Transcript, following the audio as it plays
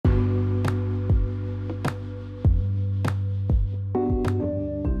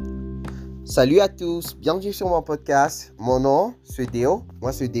Salut à tous, bienvenue sur mon podcast. Mon nom, c'est Deo.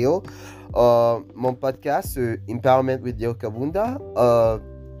 Moi, c'est Deo. Mon podcast, c'est Empowerment with Deo Kabunda.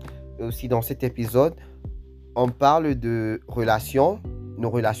 Et aussi, dans cet épisode, on parle de relations, nos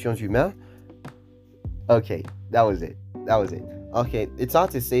relations humaines. Okay, that was it. That was it. Okay, it's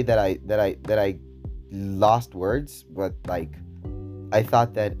not to say that I lost words, but like I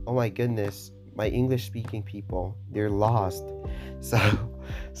thought that, oh my goodness, my English speaking people, they're lost. So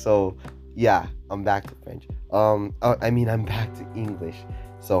so yeah, I'm back to French. I'm back to English.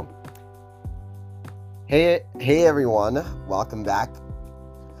 So hey everyone, welcome back.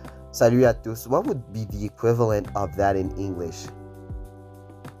 Salut à tous. What would be the equivalent of that in English?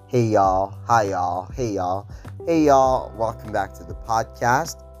 Hey y'all, hi y'all, hey y'all, hey y'all, welcome back to the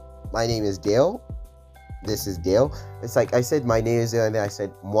podcast. My name is Dale. This is Dale. It's like I said my name is Dale and then I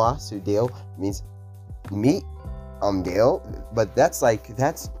said moi c'est Dale, means me, I'm Dale. But that's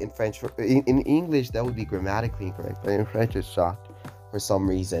in French. In English that would be grammatically incorrect, but in French it's shocked for some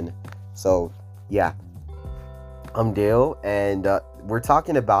reason. So yeah, I'm Dale, and we're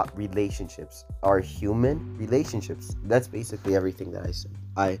talking about relationships, our human relationships. That's basically everything that I said.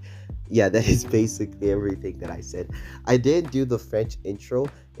 That is basically everything that I said. I didn't do the French intro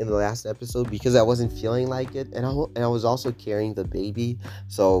in the last episode because I wasn't feeling like it, and I was also carrying the baby.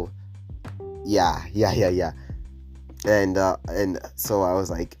 So yeah. And so I was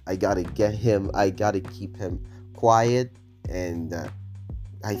like, I gotta keep him quiet, and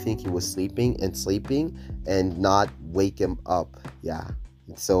I think he was sleeping and not wake him up. Yeah.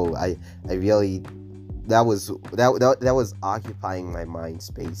 So I really that was occupying my mind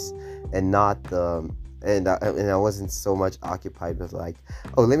space, and not the and I wasn't so much occupied with like,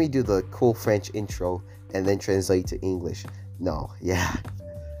 oh, let me do the cool French intro and then translate to English. No, yeah.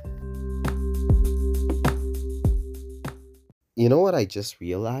 You know what I just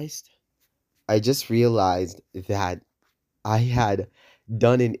realized? I just realized that I had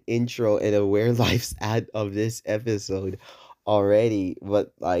done an intro and a Where Life's At of this episode already,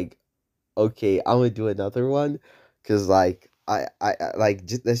 but like, okay, I'm gonna do another one because like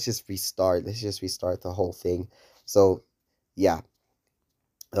let's just restart. Let's just restart the whole thing. So yeah.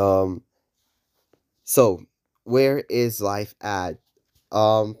 Um. So where is life at?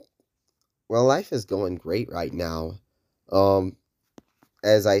 Um. Well, life is going great right now. Um.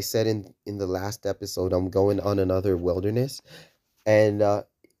 As I said in the last episode, I'm going on another wilderness. And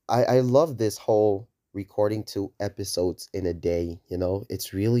I love this whole recording 2 episodes in a day.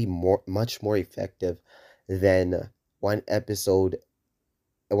 It's really much more effective than one episode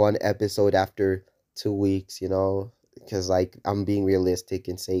one episode after 2 weeks, because like I'm being realistic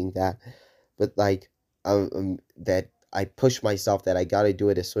in saying that. But like that I push myself that I gotta do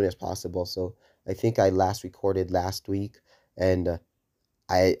it as soon as possible. So I think I last recorded last week, and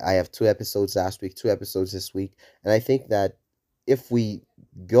I have 2 episodes last week, 2 episodes this week, and I think that if we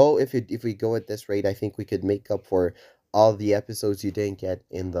go at this rate, I think we could make up for all the episodes you didn't get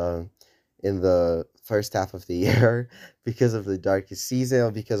in the first half of the year because of the darkest season,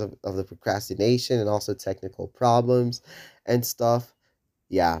 or because of the procrastination and also technical problems and stuff.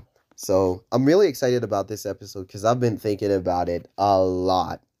 Yeah. So I'm really excited about this episode because I've been thinking about it a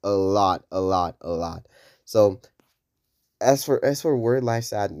lot, a lot, a lot, a lot. So as for word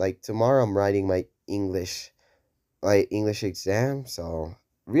life's at, like tomorrow I'm writing my English exam, so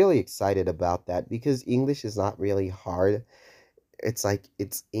really excited about that because English is not really hard. It's like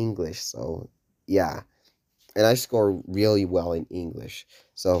it's English, so yeah. And I score really well in English.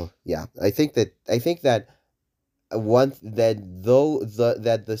 So yeah, I think that one that though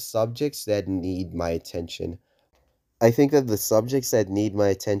the subjects that need my attention, I think that the subjects that need my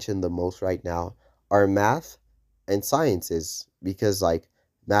attention the most right now are math and sciences, because like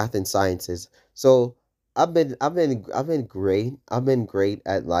math and sciences. So I've been great. I've been great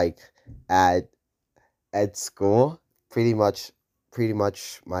at at at school pretty much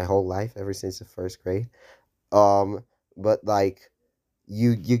my whole life ever since the first grade. Um but like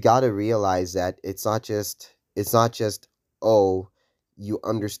you got to realize that it's not just oh, you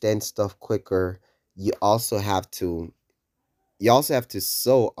understand stuff quicker. You also have to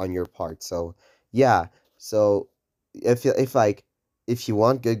sew on your part. So yeah. So if you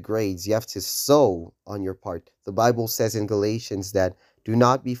want good grades, you have to sew on your part. The Bible says in Galatians that do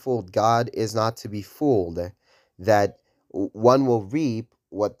not be fooled. God is not to be fooled. That one will reap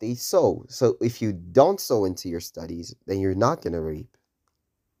what they sow. So if you don't sow into your studies, then you're not gonna reap.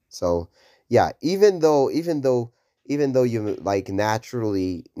 So yeah, even though you like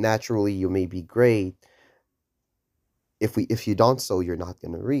naturally you may be great, if you don't sow, you're not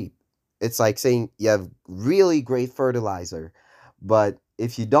gonna reap. It's like saying you have really great fertilizer, But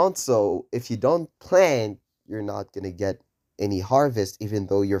if you don't plant, you're not gonna get any harvest, even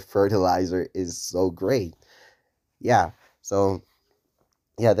though your fertilizer is so great. Yeah. So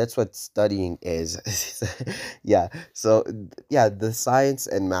yeah, that's what studying is. Yeah. So yeah, the science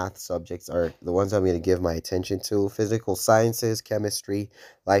and math subjects are the ones I'm going to give my attention to: physical sciences, chemistry,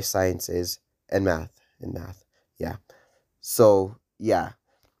 life sciences, and math. Yeah. So yeah,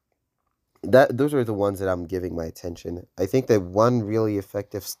 that those are the ones that I'm giving my attention. I think that one really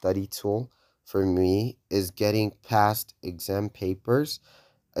effective study tool for me is getting past exam papers.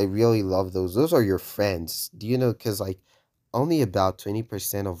 I really love those. Those are your friends. Do you know? Because, like, only about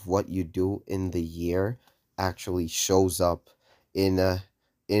 20% of what you do in the year actually shows up in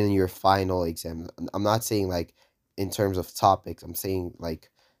in your final exam. I'm not saying like in terms of topics. I'm saying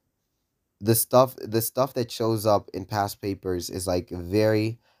like the stuff that shows up in past papers is like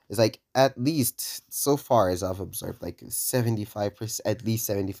very is like, at least so far as I've observed, like 75%, at least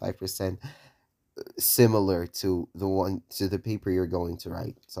 75% similar to the paper you're going to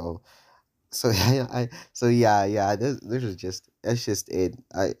write. So yeah, yeah. This is just that's just it.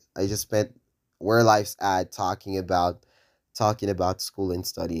 I just spent where life's at talking about school and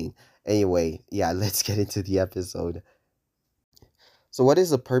studying. Anyway, yeah, let's get into the episode. So, what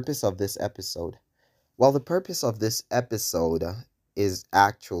is the purpose of this episode? Well, the purpose of this episode is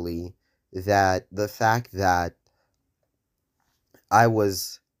actually that the fact that I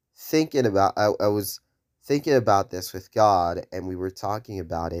was I was thinking about this with God, and we were talking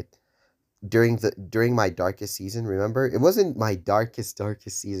about it during my darkest season. Remember, it wasn't my darkest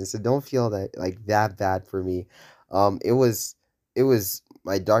season, so don't feel that like that bad for me. It was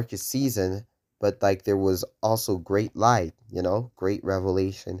my darkest season, but like there was also great light, great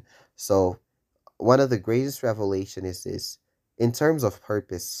revelation. So one of the greatest revelation is this: in terms of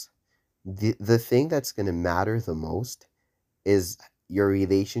purpose, the thing that's going to matter the most is your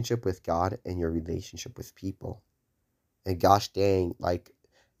relationship with God and your relationship with people. And gosh dang, like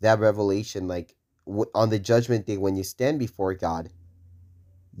that revelation, like on the judgment day when you stand before God,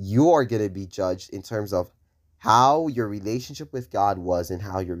 you are going to be judged in terms of how your relationship with God was and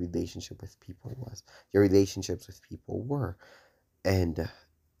how your relationship with people was. Your relationships with people were. And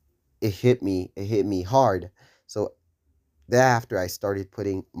it hit me hard. So thereafter, I started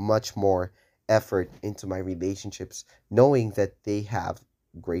putting much more effort into my relationships, knowing that they have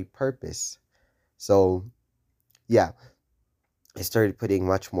great purpose. So, yeah, I started putting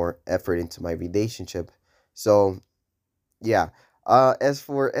much more effort into my relationship. So, yeah. As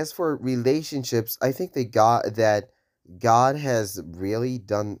for relationships, I think that God has really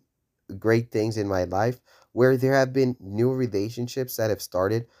done great things in my life, where there have been new relationships that have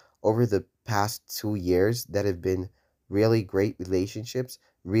started over the past 2 years that have been really great relationships,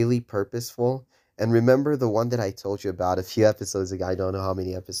 really purposeful. And remember the one that I told you about a few episodes ago. I don't know how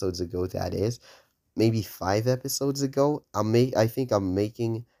many episodes ago that is. Maybe 5 episodes ago. I think I'm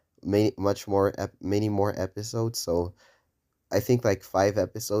making many more episodes. So I think like 5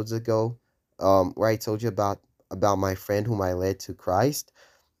 episodes ago, where I told you about my friend whom I led to Christ.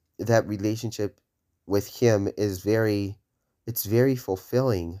 That relationship with him is it's very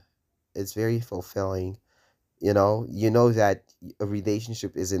fulfilling. It's very fulfilling. You know that a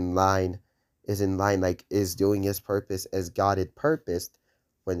relationship like is doing his purpose as God had purposed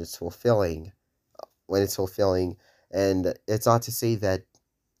when it's fulfilling. When it's fulfilling. And it's not to say that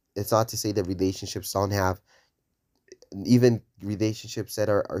relationships don't have, even relationships that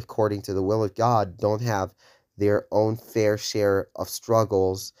are according to the will of God don't have their own fair share of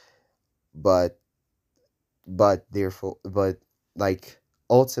struggles, but but like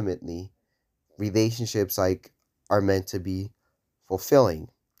ultimately relationships like are meant to be fulfilling.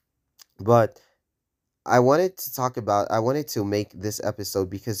 But I wanted to make this episode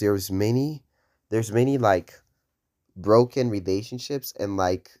because there's many like broken relationships, and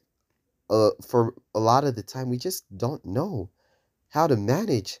like for a lot of the time we just don't know how to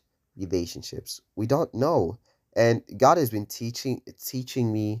manage relationships. We don't know. And God has been teaching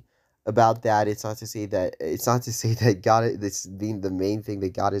me about that. It's not to say that this being the main thing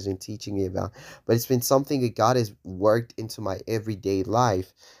that God has been teaching me about, but it's been something that God has worked into my everyday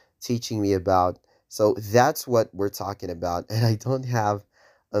life, teaching me about. So that's what we're talking about. And I don't have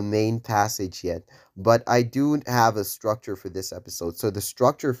a main passage yet, but I do have a structure for this episode. So the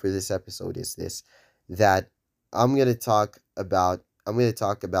structure for this episode is this: that I'm going to talk about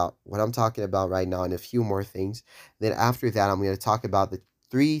what I'm talking about right now and a few more things. Then after that, I'm going to talk about the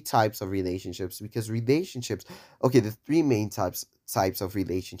three types of relationships, because relationships, okay, the three main types of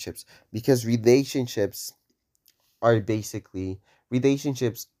relationships, because relationships are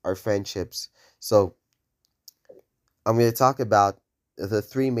friendships. So I'm going to talk about the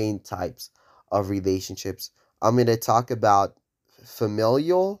three main types of relationships. I'm going to talk about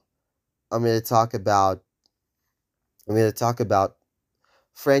familial. I'm going to talk about I'm going to talk about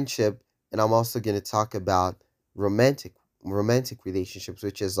friendship, and I'm also going to talk about romantic relationships,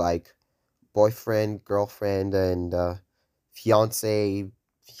 which is like boyfriend, girlfriend, and fiance.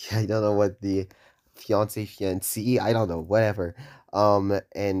 I don't know what the fiancee. I don't know, whatever.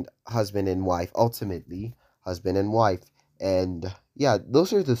 And husband and wife. Ultimately, husband and wife. And yeah,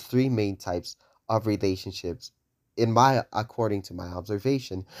 those are the three main types of relationships according to my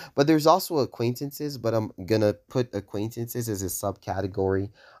observation. But there's also acquaintances, but I'm gonna put acquaintances as a subcategory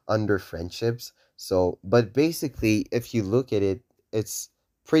under friendships. So, but basically, if you look at it, it's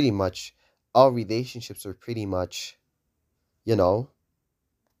pretty much all relationships are pretty much, you know,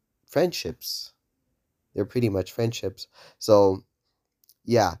 friendships. They're pretty much friendships. So,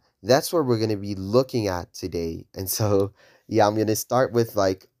 yeah, that's what we're going to be looking at today. And so, yeah, I'm going to start with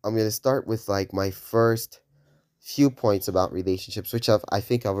like my first few points about relationships, which I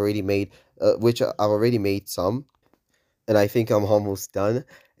think I've already made which I've already made some, and I think I'm almost done,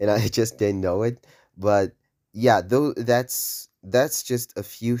 and I just didn't know it. But yeah, though that's just a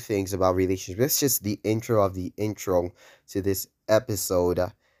few things about relationships. That's just the intro of the intro to this episode.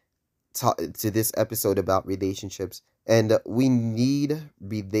 To this episode about relationships, and we need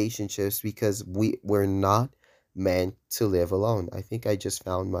relationships because we're not meant to live alone. I think I just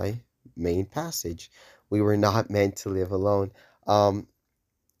found my main passage. We were not meant to live alone. Um,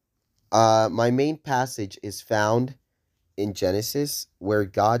 my main passage is found in Genesis, where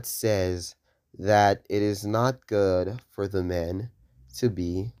God says that it is not good for the man to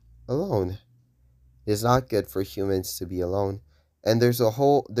be alone. It is not good for humans to be alone. And there's a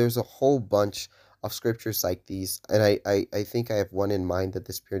whole bunch of scriptures like these. And I think I have one in mind that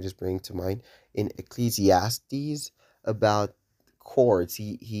the Spirit is bringing to mind in Ecclesiastes about cords.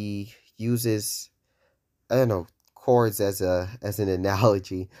 He uses, I don't know, chords as an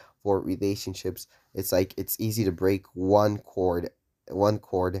analogy for relationships. It's like it's easy to break one chord,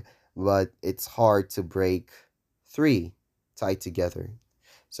 but it's hard to break three tied together.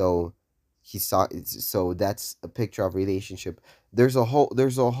 So so that's a picture of relationship. There's a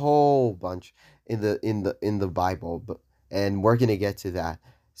whole bunch in the Bible, and we're gonna get to that.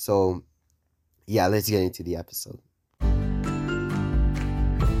 So yeah, let's get into the episode.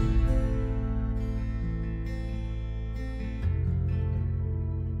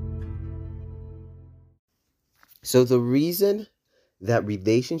 So the reason that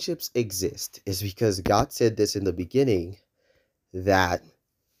relationships exist is because that God said this in the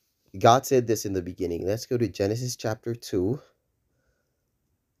beginning. Let's go to Genesis chapter 2,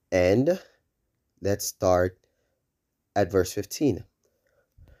 and let's start at verse 15.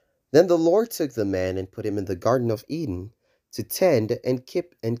 Then the Lord took the man and put him in the Garden of Eden to tend and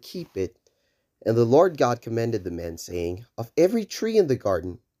keep it. And the Lord God commanded the man, saying, of every tree in the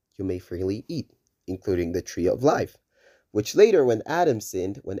garden you may freely eat, including the tree of life, which later, when Adam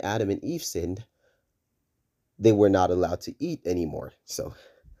and Eve sinned, they were not allowed to eat anymore. So,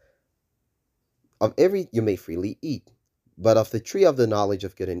 of every you may freely eat, but of the tree of the knowledge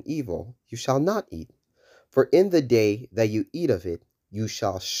of good and evil you shall not eat. For in the day that you eat of it, you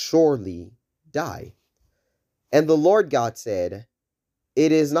shall surely die. And the Lord God said,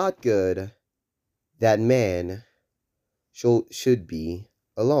 it is not good that man should be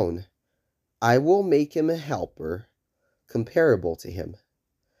alone. I will make him a helper comparable to him.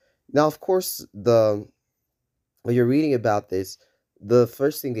 Now, of course, when you're reading about this, the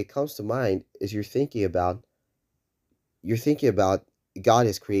first thing that comes to mind is you're thinking about God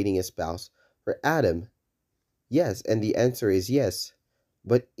is creating a spouse for Adam. Yes, and the answer is yes.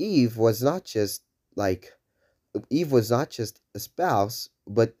 But like Eve was not just a spouse,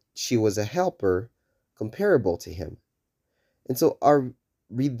 but she was a helper comparable to him. And so our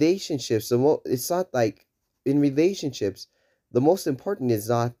relationships, it's not like in relationships, the most important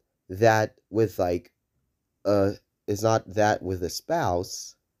that with like uh is not that with a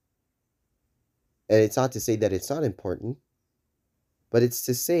spouse, and it's not to say that it's not important, but it's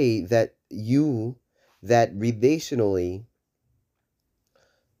to say that relationally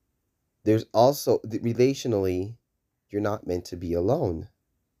relationally you're not meant to be alone.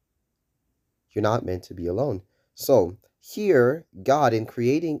 You're not meant to be alone. So, here, God, in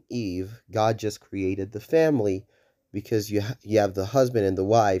creating Eve, God just created the family because you have the husband and the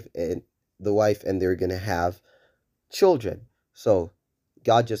wife, and they're going to have children. So,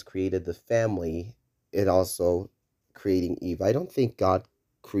 God just created the family and also creating Eve. I don't think God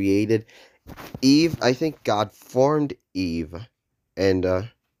created Eve. I think God formed Eve, and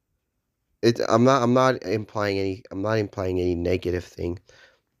I'm not implying any negative thing,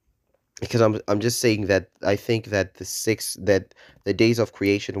 because I'm just saying that I think that the days of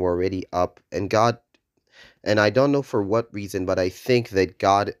creation were already up, and God, and I don't know for what reason, but I think that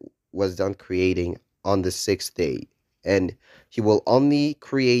God was done creating on the sixth day, and he will only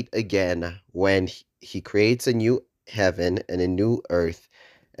create again when he creates a new heaven and a new earth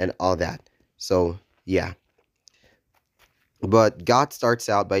and all that. So, yeah. But God starts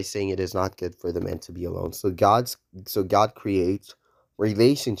out by saying it is not good for the man to be alone. So God creates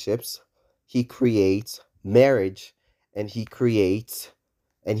relationships, he creates marriage, and he creates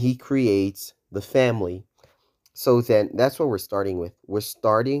the family. So then that's what we're starting with. We're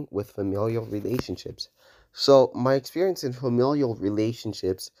starting with familial relationships. So my experience in familial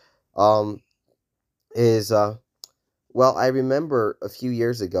relationships um is well, I remember a few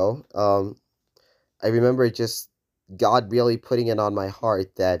years ago, I remember just God really putting it on my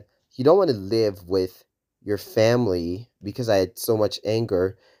heart that you don't want to live with your family, because I had so much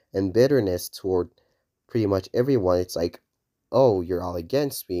anger and bitterness toward pretty much everyone. It's like, oh, you're all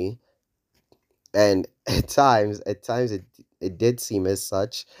against me. And at times it did seem as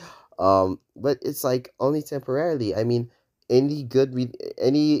such. But it's like only temporarily. I mean, any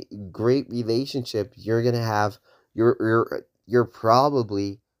great relationship you're gonna have, you're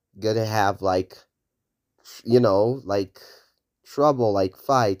probably gonna have like, like trouble, like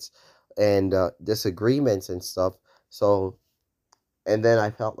fights and disagreements and stuff. So, and then I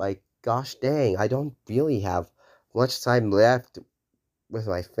felt like, gosh dang, I don't really have much time left with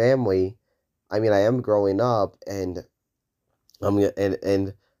my family. I mean, I am growing up, and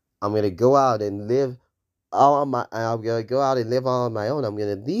and I'm gonna go out and live all on my. I'm gonna go out and live all on my own. I'm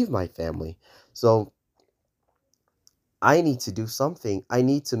gonna leave my family. So I need to do something. I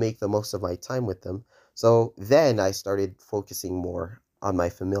need to make the most of my time with them. So then I started focusing more on my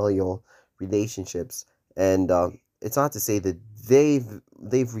familial relationships, and it's not to say that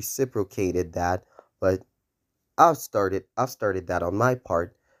they've reciprocated that, but I've started that on my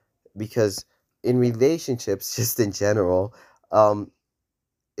part, because in relationships, just in general, um,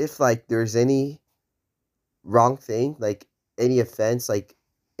 if like there's any wrong thing, like any offense, like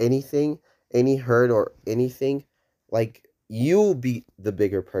anything, any hurt or anything, like you'll be the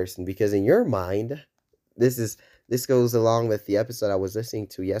bigger person, because in your mind, this is this goes along with the episode I was listening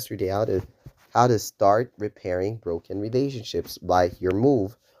to yesterday, how to start repairing broken relationships by your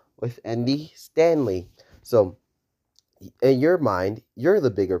move with Andy Stanley. So in your mind, you're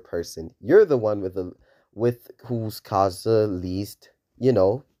the bigger person. You're the one with who's caused the least,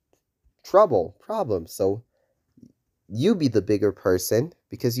 trouble, problem. So you be the bigger person,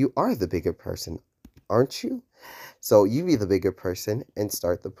 because you are the bigger person, aren't you? So you be the bigger person and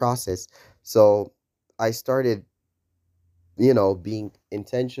start the process. So I started, being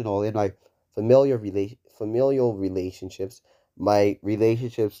intentional in my familial relationships, my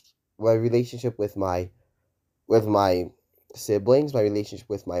relationship with my siblings, my relationship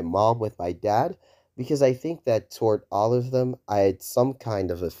with my mom, with my dad, because I think that toward all of them, I had some kind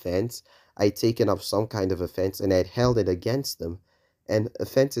of offense. I'd taken up some kind of offense and I'd held it against them. And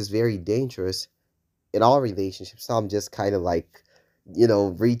offense is very dangerous in all relationships. So I'm just kind of like,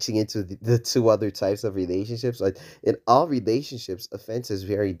 reaching into the two other types of relationships. Like in all relationships, offense is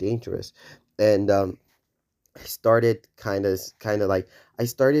very dangerous. And I started kind of like I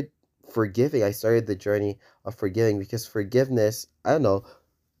started forgiving. I started the journey of forgiving, because forgiveness, I don't know,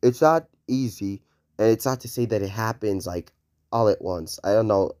 it's not easy, and it's not to say that it happens like all at once. I don't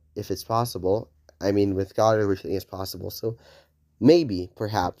know if it's possible. I mean, with God, everything is possible. So maybe,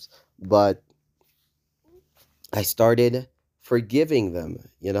 perhaps, but I started forgiving them,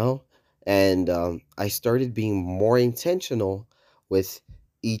 and I started being more intentional with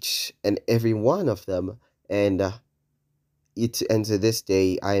each and every one of them, and and to this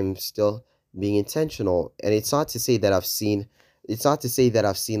day I'm still being intentional. And it's not to say that I've seen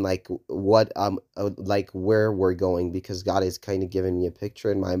like what like where we're going, because God has kind of given me a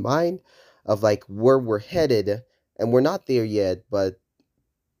picture in my mind of like where we're headed, and we're not there yet, but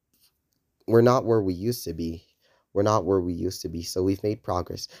we're not where we used to be. We're not where we used to be, so we've made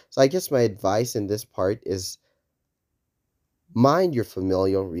progress. So I guess my advice in this part is, mind your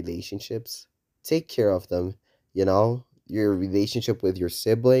familial relationships, take care of them, your relationship with your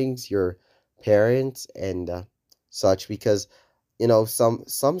siblings, your parents, and such, because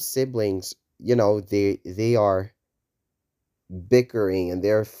some siblings, they are bickering and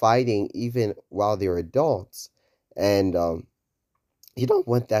they're fighting even while they're adults, and you don't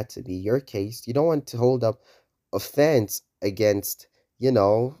want that to be your case. You don't want to hold up offense against, you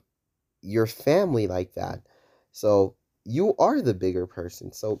know your family like that. So you are the bigger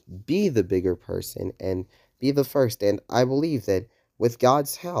person. So be the bigger person and be the first. And I believe that with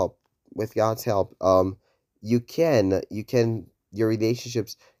God's help, with God's help, your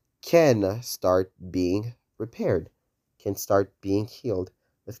relationships can start being repaired, can start being healed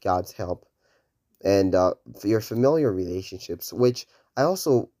with God's help. And for your familiar relationships, which I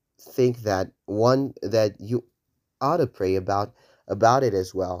also think that one that you ought to pray about it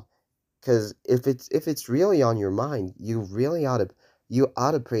as well, because if it's really on your mind, you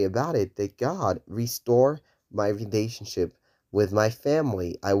ought to pray about it, that God restore my relationship with my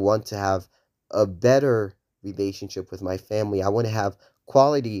family. I want to have a better relationship with my family. I want to have a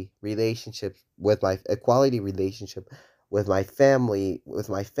quality relationship with my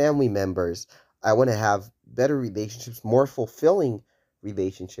family members. I want to have better relationships, more fulfilling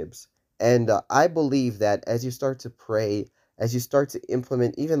relationships. And I believe that as you start to pray, as you start to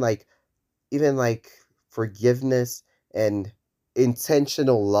implement even like forgiveness and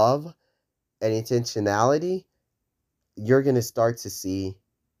intentional love and intentionality, you're going to start to see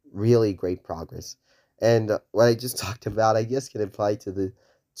really great progress. And what I just talked about, I guess, can apply to the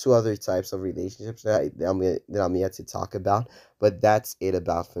two other types of relationships that I'm yet to talk about. But that's it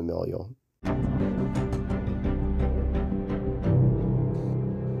about familial.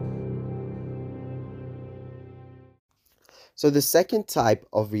 So the second type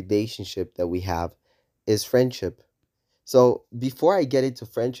of relationship that we have is friendship. So before I get into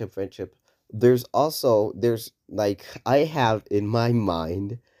friendship, there's like I have in my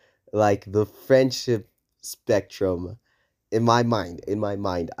mind like the friendship spectrum in my mind.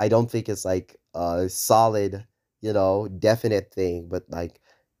 I don't think it's like a solid, definite thing, but like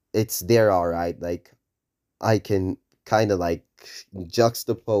it's there all right. Like I can kind of like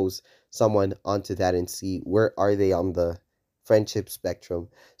juxtapose someone onto that and see where are they on the friendship spectrum.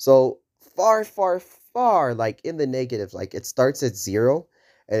 So far, far, far, like in the negative, like it starts at 0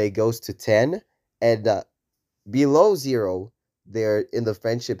 and it goes to 10, and below 0, there in the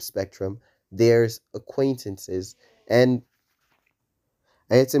friendship spectrum, there's acquaintances, and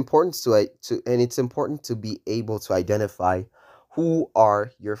it's important to be able to identify who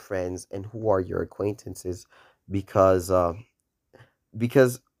are your friends and who are your acquaintances, because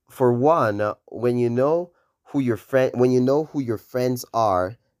because for one, when you know who your friends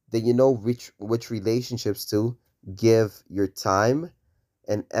are, then you know which relationships to give your time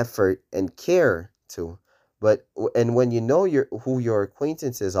and effort and care to. And when you know who your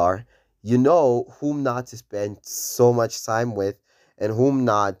acquaintances are, you know whom not to spend so much time with and whom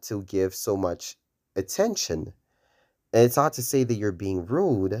not to give so much attention. And it's not to say that you're being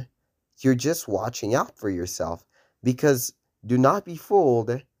rude, you're just watching out for yourself. Because do not be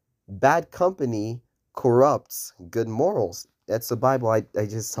fooled, bad company corrupts good morals. That's the Bible. I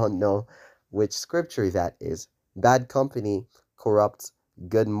just don't know which scripture that is. Bad company corrupts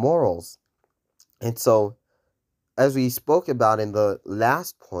good morals. And so, as we spoke about in the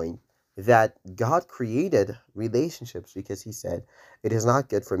last point, that God created relationships because He said it is not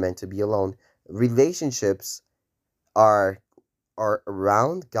good for men to be alone. Relationships are are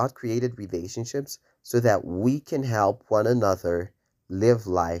around. God created relationships so that we can help one another live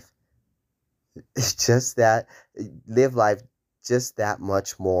life just that live life just that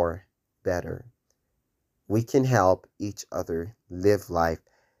much more better. We can help each other live life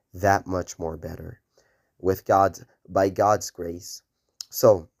that much more better with God's by God's grace.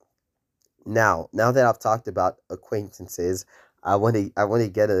 So now that I've talked about acquaintances, I want to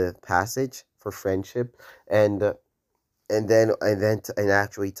get a passage for friendship, and and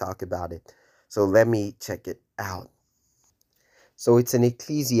actually talk about it. So let me check it out. So it's in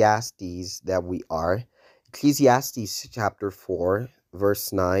Ecclesiastes that we are. Ecclesiastes chapter 4,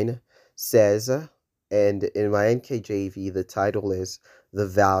 verse 9 says, and in my NKJV, the title is The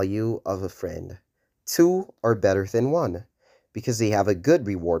Value of a Friend. Two are better than one, because they have a good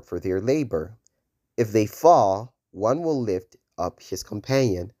reward for their labor. If they fall, one will lift up his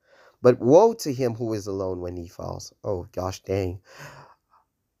companion. But woe to him who is alone when he falls. Oh, gosh dang.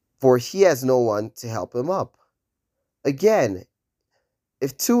 For he has no one to help him up. Again,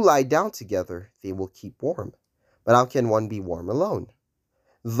 if two lie down together, they will keep warm. But how can one be warm alone?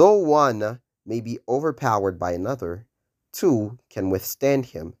 Though one may be overpowered by another, two can withstand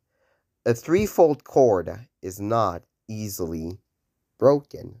him. A threefold cord is not easily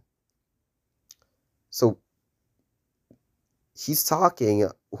broken. So he's talking,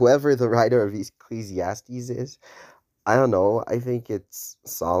 whoever the writer of Ecclesiastes is, I don't know, I think it's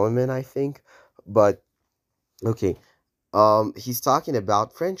Solomon, I think. But okay, he's talking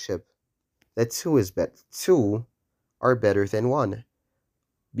about friendship. That two are better than one,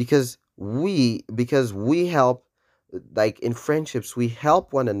 because we help Like in friendships, we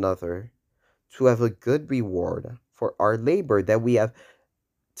help one another to have a good reward for our labor, that we have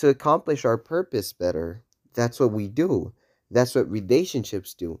to accomplish our purpose better. That's what we do. That's what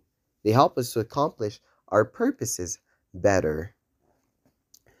relationships do. They help us to accomplish our purposes better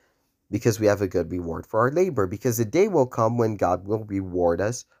because we have a good reward for our labor. Because the day will come when God will reward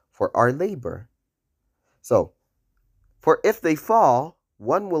us for our labor. So, for if they fall,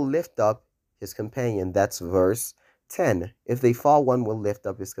 one will lift up his companion. That's verse 10. If they fall, one will lift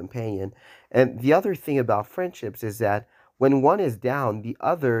up his companion. And the other thing about friendships is that when one is down, the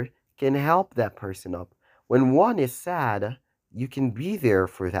other can help that person up. When one is sad, you can be there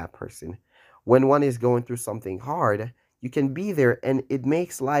for that person. When one is going through something hard, you can be there, and it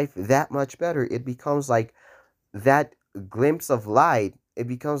makes life that much better. It becomes like that glimpse of light. It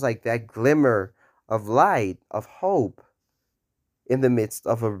becomes like that glimmer of light, of hope in the midst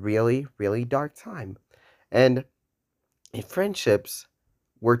of a really, really dark time. And if friendships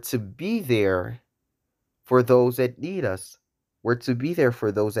were to be there for those that need us, we're to be there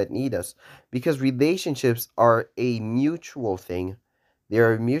for those that need us, because relationships are a mutual thing.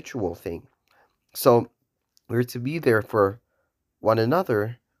 They're a mutual thing. So we're to be there for one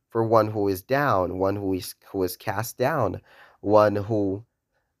another, for one who is down, one who is cast down, one who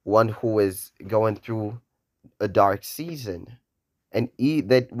one who is going through a dark season, and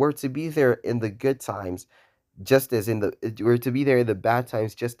that we're to be there in the good times, just as in the we're to be there in the bad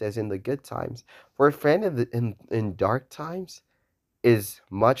times, just as in the good times. For a friend in dark times is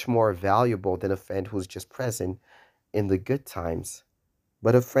much more valuable than a friend who's just present in the good times.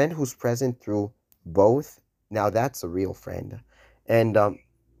 But a friend who's present through both, now that's a real friend. And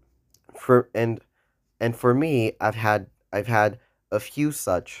for and for me, I've had a few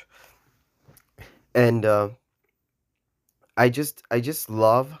such, and I just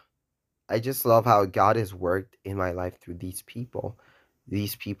love how God has worked in my life through these people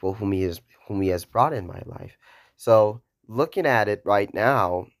whom he has brought in my life. So looking at it right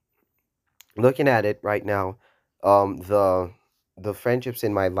now, the friendships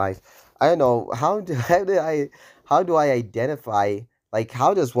in my life, I don't know how do I identify, like,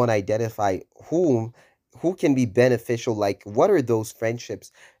 how does one identify who can be beneficial? Like, what are those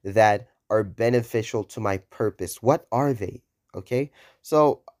friendships that are beneficial to my purpose? What are they? Okay,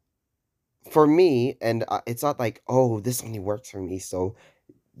 so for me, and it's not like, oh, this only works for me, so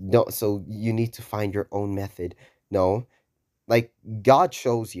no, so you need to find your own method. No, like, god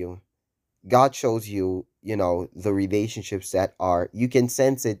shows you god shows you the relationships that are, you can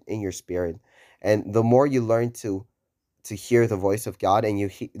sense it in your spirit. And the more you learn to hear the voice of God,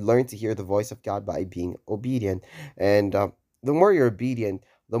 and learn to hear the voice of God by being obedient, and the more you're obedient,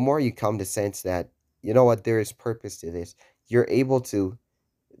 the more you come to sense that, you know what, there is purpose to this. You're able to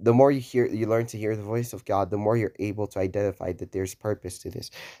The more you learn to hear the voice of God, the more you're able to identify that there's purpose to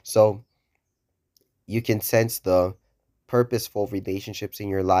this. So you can sense the purposeful relationships in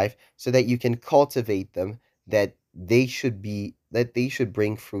your life, so that you can cultivate them, that they should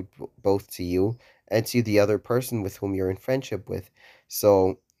bring fruit, both to you and to the other person with whom you're in friendship with.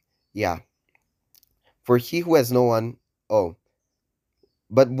 So yeah, for he who has no one, oh,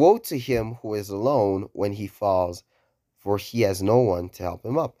 but woe to him who is alone when he falls, for he has no one to help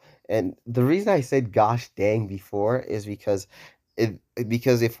him up. And the reason I said gosh dang before is because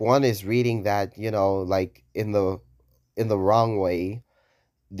if one is reading that, like, in the wrong way,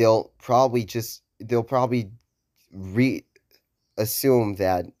 they'll probably re assume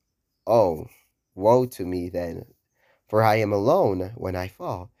that, oh, woe to me then, for I am alone when I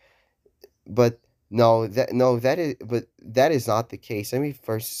fall. But that is not the case. Let me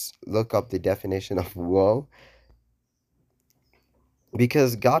first look up the definition of woe,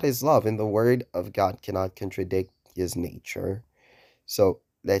 because God is love, and the word of God cannot contradict his nature. So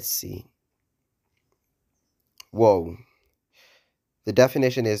let's see. Woe. The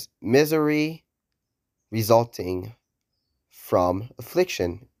definition is misery resulting from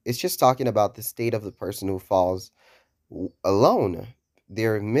affliction. It's just talking about the state of the person who falls alone.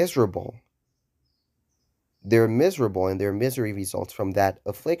 They're miserable. They're miserable, and their misery results from that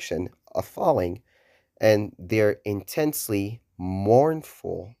affliction of falling, and they're intensely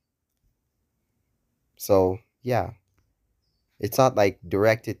mournful. So, yeah, it's not like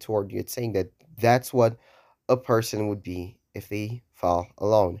directed toward you. It's saying that that's what a person would be if they fall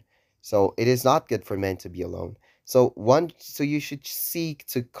alone. So it is not good for men to be alone. So you should seek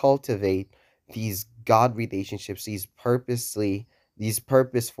to cultivate these God relationships, these purposeful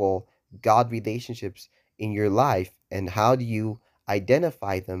God relationships in your life. And how do you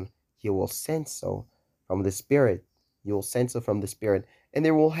identify them? You will sense so from the Spirit. You will sense so from the Spirit. And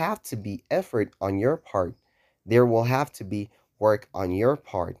there will have to be effort on your part. There will have to be work on your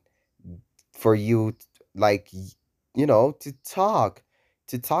part for you, like, to talk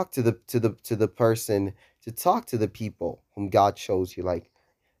to the person, to talk to the people whom God shows you, like,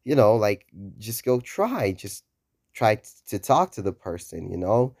 like, just go try, just try to talk to the person,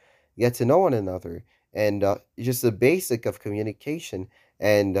 get to know one another, and just the basic of communication.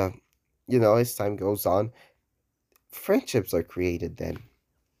 And as time goes on, friendships are created then.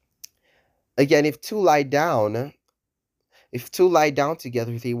 Again, if two lie down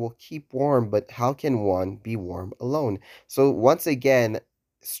together, they will keep warm, but how can one be warm alone? So once again,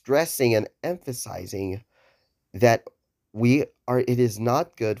 stressing and emphasizing that it is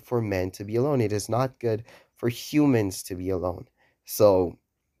not good for men to be alone. It is not good for humans to be alone. So,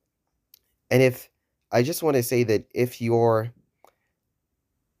 and I just want to say that if you're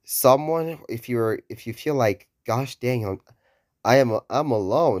someone, if you feel like, gosh dang, I'm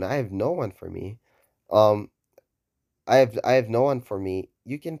alone. I have no one for me. Um, I have no one for me.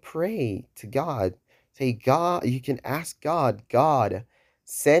 You can pray to God. Say, God, you can ask God, God,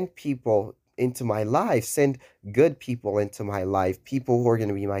 send people into my life. Send good people into my life. People who are going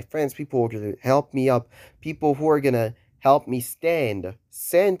to be my friends, people who are going to help me up, people who are going to help me stand.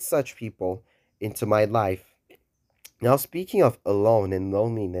 Send such people into my life. Now, speaking of alone and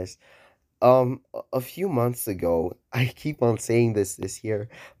loneliness, a few months ago, I keep on saying this year,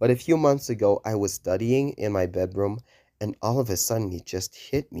 but a few months ago, I was studying in my bedroom, and all of a sudden, it just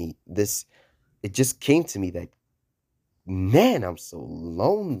hit me. It just came to me that, man, I'm so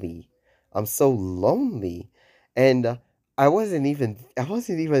lonely. I'm so lonely, and I wasn't even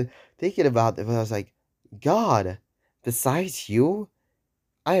thinking about it, but I was like, God, besides you,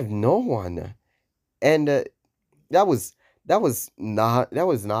 I have no one, and that was that was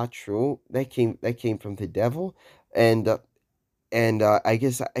not true. That came from the devil, and I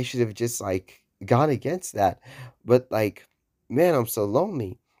guess I should have just, like, gone against that. But, like, man, I'm so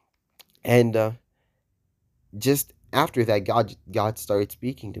lonely. And just after that, God started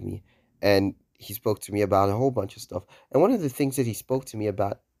speaking to me, and He spoke to me about a whole bunch of stuff. And one of the things that He spoke to me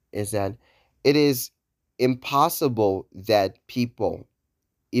about is that it is impossible that people,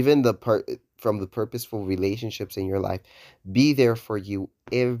 even from the purposeful relationships in your life, be there for you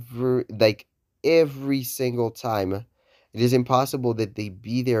every single time. It is impossible that they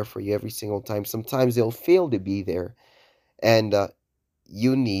be there for you every single time. Sometimes they'll fail to be there, and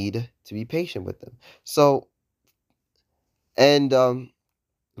you need to be patient with them. So, and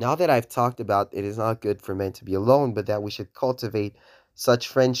now that I've talked about it is not good for men to be alone, but that we should cultivate such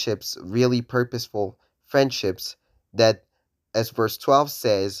friendships, really purposeful friendships, that, as verse 12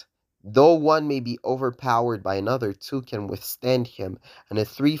 says, though one may be overpowered by another, two can withstand him, and a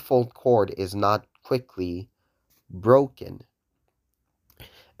threefold cord is not quickly broken.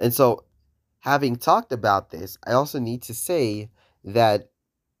 And so, having talked about this, I also need to say that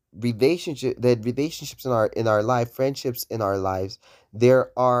relationships in our life, friendships in our lives,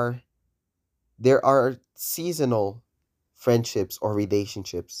 there are there are seasonal friendships or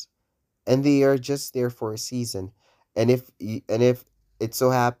relationships, and they are just there for a season. And if it so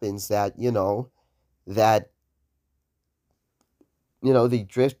happens that that they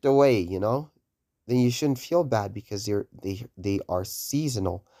drift away, then you shouldn't feel bad, because they are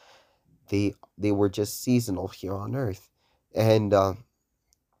seasonal. They were just seasonal here on earth. And uh,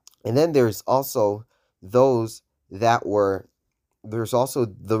 and then those that were there's also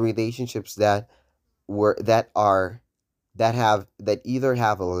the relationships were that are that either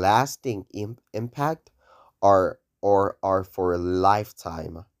have a lasting impact, or are for a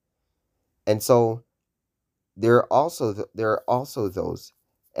lifetime. And so there are also those.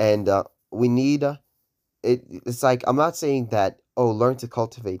 And we need it's like, I'm not saying that, oh, learn to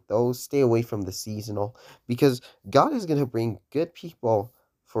cultivate those, stay away from the seasonal, because God is going to bring good people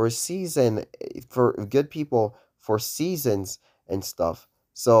for a season, for good people for seasons and stuff.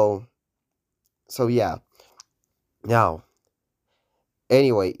 So yeah. Now,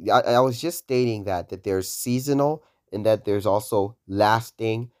 anyway, I was just stating that there's seasonal, and that there's also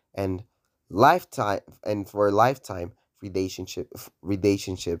lasting and lifetime, and for lifetime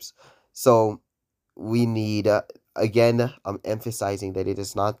relationships. So we need, again, I'm emphasizing that it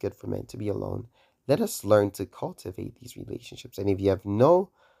is not good for men to be alone. Let us learn to cultivate these relationships. And if you have no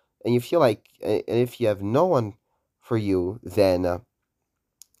one for you, then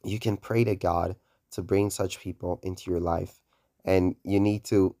you can pray to God to bring such people into your life, and you need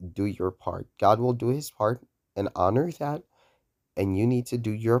to do your part. God will do His part and honor that, and you need to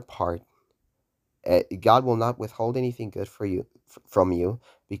do your part. God will not withhold anything good from you,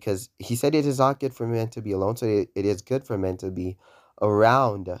 because He said it is not good for men to be alone. So it is good for men to be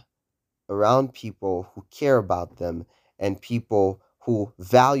around around people who care about them and people who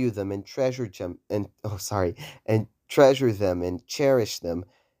value them and treasure them and and treasure them and cherish them.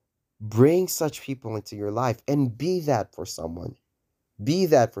 Bring such people into your life and be that for someone. Be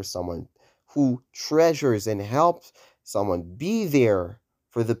that for someone who treasures and helps someone. Be there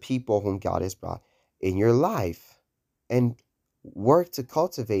for the people whom God has brought in your life and work to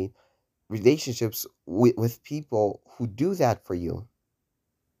cultivate relationships with people who do that for you.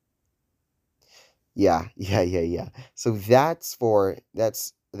 Yeah, yeah. So that's for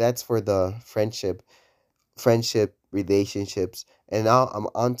the friendship relationships. And now I'm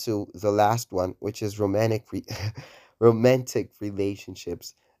on to the last one, which is romantic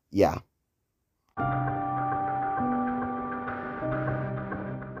relationships. Yeah.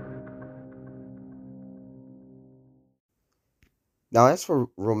 Now as for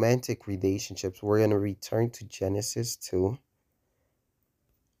romantic relationships, we're going to return to Genesis 2.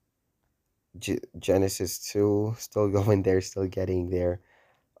 Genesis 2, still going there, still getting there.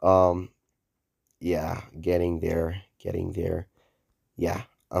 Um yeah, getting there. Yeah,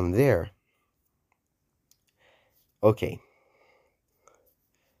 I'm there. Okay.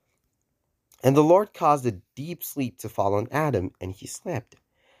 And the Lord caused a deep sleep to fall on Adam, and he slept.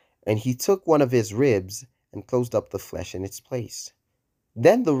 And he took one of his ribs and closed up the flesh in its place.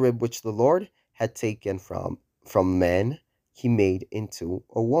 Then the rib which the Lord had taken from man, he made into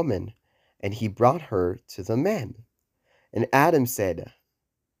a woman, and he brought her to the man. And Adam said,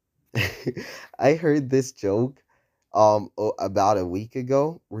 I heard this joke about a week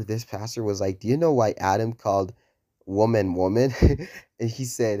ago where this pastor was like, "Do you know why Adam called woman woman?" And he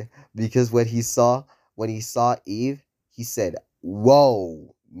said because when he saw Eve, he said,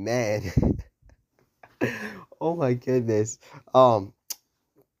 "Whoa, man." Oh my goodness. Um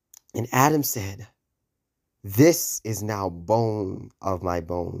and Adam said, "This is now bone of my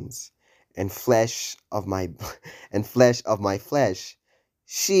bones and flesh of my and flesh of my flesh.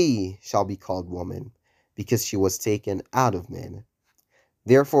 She shall be called woman, because she was taken out of man.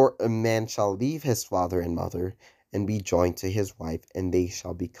 Therefore a man shall leave his father and mother and be joined to his wife, and they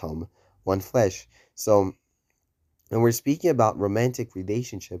shall become one flesh." So when we're speaking about romantic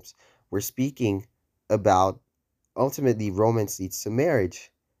relationships, we're speaking about ultimately romance leads to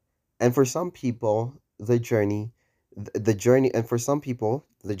marriage. And for some people, the journey, and for some people,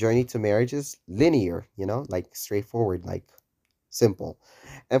 the journey to marriage is linear, like straightforward, like simple.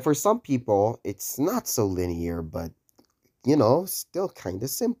 And for some people, it's not so linear, but still kind of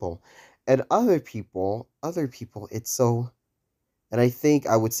simple. And other people, it's so, and I think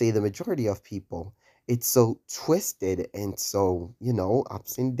I would say the majority of people, it's so twisted and so,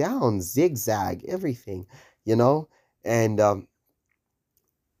 ups and downs, zigzag, everything, you know? And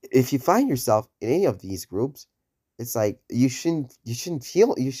if you find yourself in any of these groups, it's like you shouldn't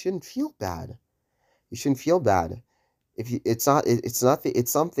feel bad. You shouldn't feel bad. If you it's not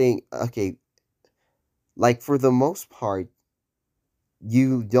it's something, okay, like for the most part,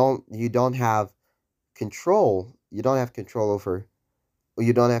 you don't have control. You don't have control over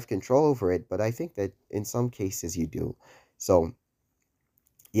it, but I think that in some cases you do. So,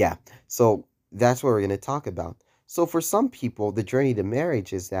 yeah. So that's what we're going to talk about. So for some people, the journey to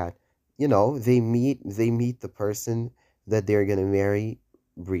marriage is that, they meet the person that they're going to marry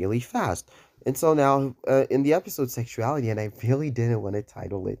really fast. And so now, in the episode sexuality, and I really didn't want to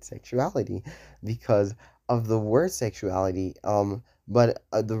title it sexuality because of the word sexuality. But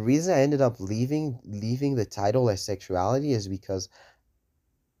the reason I ended up leaving the title as sexuality is because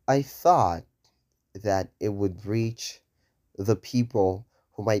I thought that it would reach the people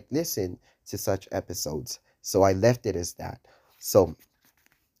who might listen to such episodes. So I left it as that. So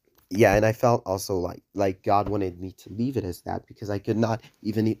yeah, and I felt also like God wanted me to leave it as that because I could not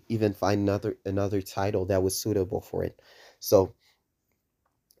even find another title that was suitable for it. So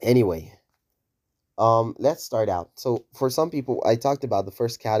anyway, let's start out. So for some people, I talked about the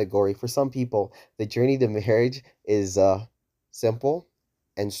first category. For some people, the journey to marriage is simple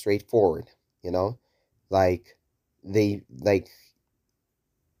and straightforward, you know? Like they like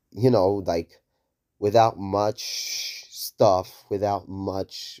like without much stuff, without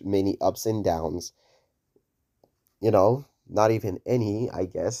many ups and downs, not even any, I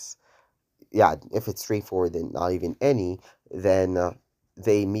guess. Yeah, if it's straightforward, then not even any, then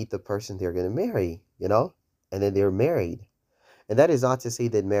they meet the person they're going to marry, and then they're married. And that is not to say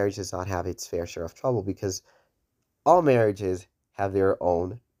that marriage does not have its fair share of trouble, because all marriages have their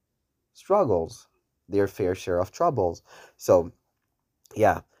own struggles, their fair share of troubles. So,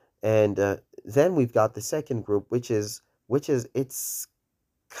 yeah. And then we've got the second group, which is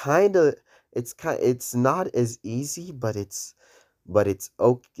kind of it's not as easy, but but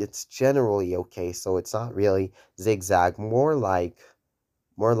it's generally okay. So it's not really zigzag, more like,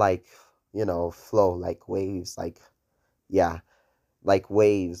 flow, like waves, like, yeah, like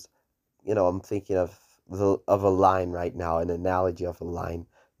waves. I'm thinking of a line right now, an analogy of a line,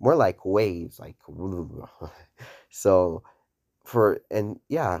 more like waves, like so and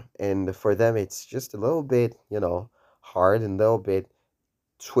for them it's just a little bit, hard and a little bit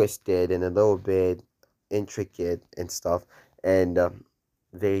twisted and a little bit intricate and stuff. And and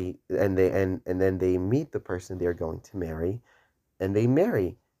then they meet the person they're going to marry, and they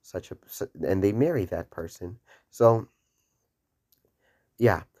marry and they marry that person. So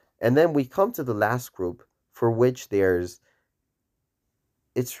yeah. And then we come to the last group, for which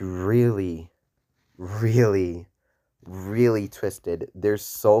it's really, really, really twisted. There's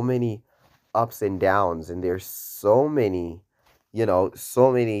so many ups and downs, and there's so many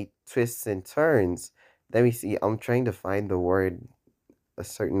twists and turns. Let me see. I'm trying to find a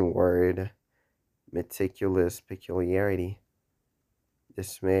certain word. Meticulous, peculiarity,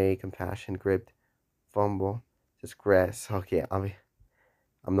 dismay, compassion, gripped, fumble, distress. Okay,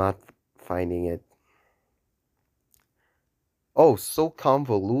 I'm not finding it. Oh, so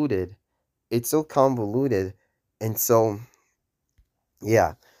convoluted. It's so convoluted. And so,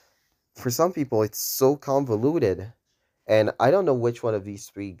 yeah, for some people, it's so convoluted. And I don't know which one of these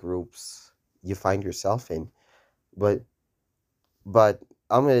three groups you find yourself in, but but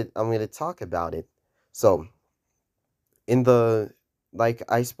I'm gonna talk about it. So in the like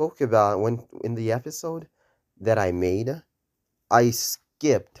I spoke about when in the episode that I made, I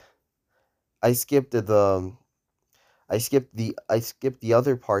skipped I skipped the I skipped the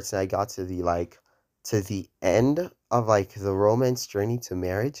other parts, and I got to the end of like the romance journey to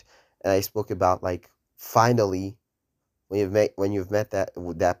marriage, and I spoke about like finally when you've met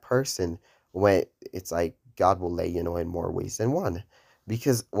that person, when it's like God will let you know in more ways than one.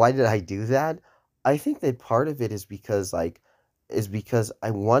 Because why did I do that? I think that part of it is because I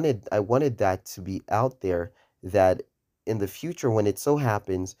wanted that to be out there, that in the future, when it so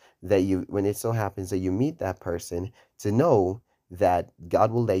happens that you meet that person, to know that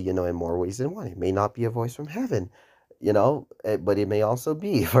God will let you know in more ways than one. It may not be a voice from heaven, but it may also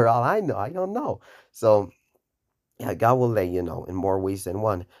be, for all I know. I don't know. So yeah, God will let you know in more ways than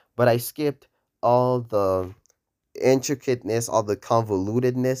one. But I skipped all the intricateness, all the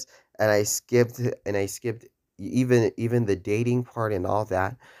convolutedness, and I skipped even the dating part and all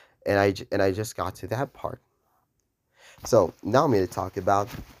that, and I just got to that part. So now I'm going to talk about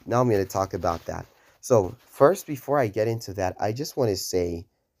that. So first, before I get into that, I just want to say,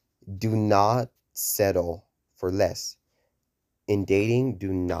 do not settle for less. In dating,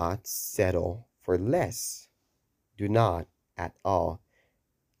 do not settle for less. Do not at all.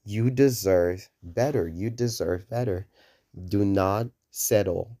 You deserve better. You deserve better. Do not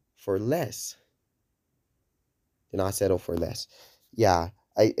settle for less. Do not settle for less. Yeah,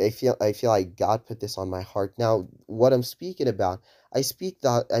 I feel like God put this on my heart. Now, what I'm speaking about, I speak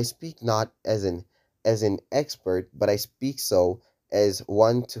not as an expert, but I speak so as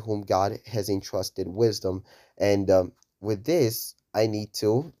one to whom God has entrusted wisdom. And with this, I need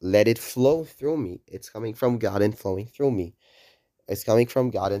to let it flow through me. It's coming from God and flowing through me. It's coming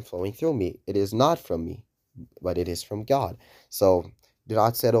from God and flowing through me. It is not from me, but it is from God. So do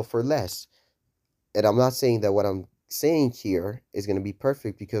not settle for less. And I'm not saying that what I'm saying here is going to be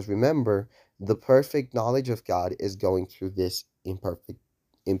perfect, because remember, the perfect knowledge of God is going through this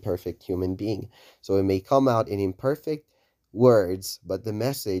imperfect human being. So it may come out in imperfect words, but the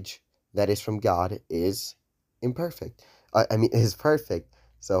message that is from God is imperfect. I mean, is perfect.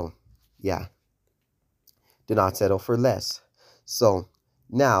 So, yeah, do not settle for less. So,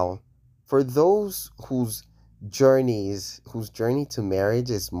 now, for those whose journey to marriage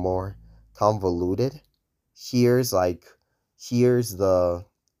is more convoluted, here's like here's the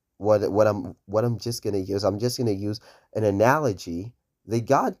what I'm just gonna use. I'm just gonna use an analogy that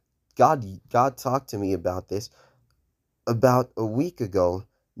God talked to me about this about a week ago.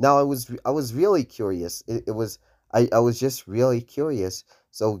 Now I was really curious. It was I was just really curious.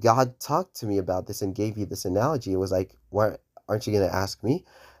 So God talked to me about this and gave me this analogy. It was like, why aren't you gonna ask me?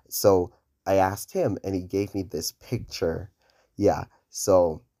 So I asked him, and he gave me this picture. Yeah.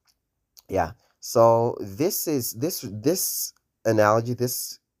 So yeah. So this analogy,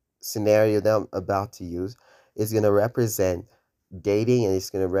 this scenario that I'm about to use is gonna represent dating, and it's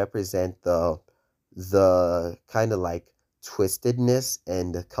gonna represent the kind of like twistedness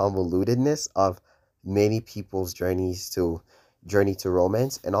and the convolutedness of many people's journey to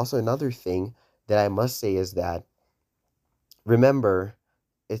romance. And also another thing that I must say is that, remember,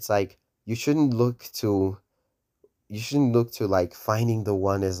 it's like you shouldn't look to you shouldn't look to like finding the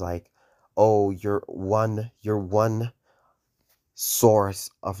one is like, oh, your one source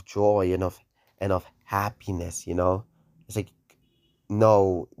of joy and of happiness, it's like,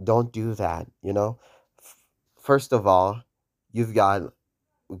 no, don't do that, first of all, you've got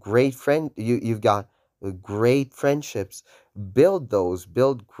you've got great friendships. Build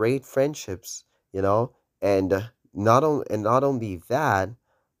great friendships, you know and not only that,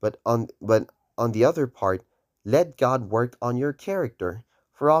 but on the other part, let God work on your character.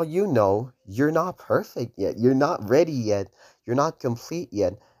 For all you know, you're not perfect yet, you're not ready yet, you're not complete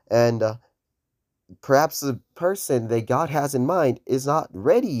yet, and perhaps the person that God has in mind is not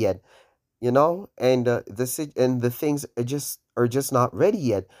ready yet, and the things are just not ready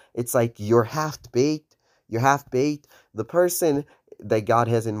yet. It's like you're half baked. The person that God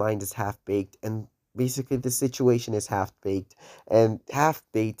has in mind is half baked, and basically the situation is half baked, and half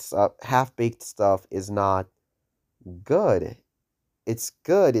baked stuff is not good. It's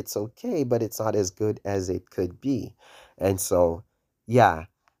good, it's okay, but it's not as good as it could be. And so, yeah.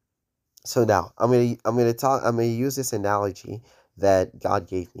 So now I'm gonna use this analogy that God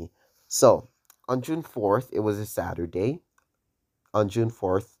gave me. So on June 4th, it was a Saturday. On June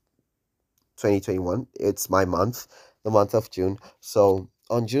 4th, 2021, it's my month, the month of June. So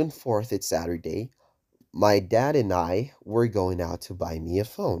on June 4th, it's Saturday. My dad and I were going out to buy me a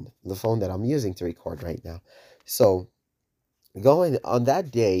phone, the phone that I'm using to record right now. So going on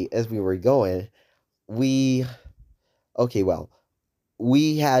that day, as we were going, we okay, well,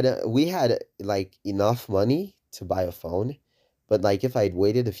 we had like enough money to buy a phone, but like if I'd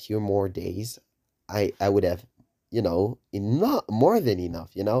waited a few more days, I would have, enough, more than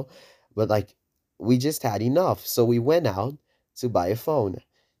enough, but like we just had enough, so we went out to buy a phone.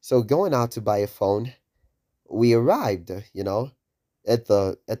 So going out to buy a phone, we arrived, at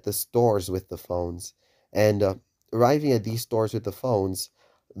the stores with the phones, and arriving at these stores with the phones,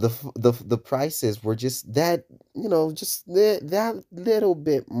 the prices were just that, that little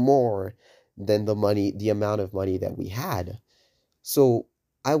bit more than the amount of money that we had. So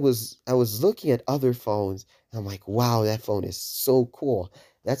I was looking at other phones, and I'm like, wow, that phone is so cool.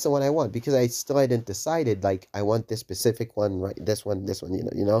 That's the one I want, because I still hadn't decided, like, I want this specific one, right? This one,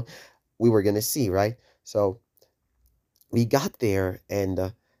 we were gonna see, right? So we got there,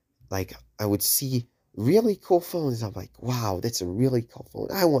 and like I would see really cool phones. I'm like, wow, that's a really cool phone.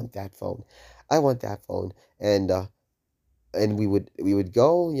 I want that phone. I want that phone. And we would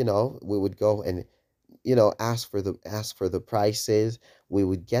go, and ask for the prices. We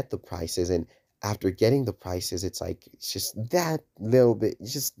would get the prices, and after getting the prices, it's like it's just that little bit,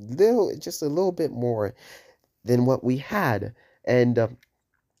 just a little bit more than what we had. And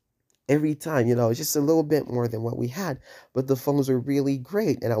every time, it's just a little bit more than what we had. But the phones were really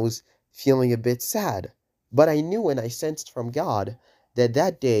great, and I was feeling a bit sad. But I knew, and I sensed from God that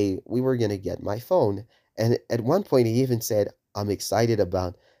that day we were going to get my phone. And at one point, he even said, I'm excited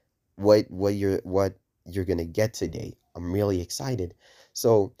about what you're going to get today. I'm really excited.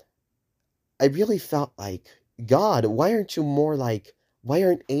 So I really felt like, God, why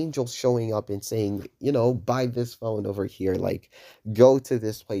aren't angels showing up and saying, buy this phone over here, like go to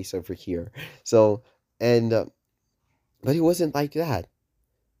this place over here. So, and but it wasn't like that.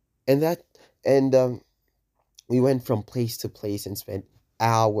 And we went from place to place and spent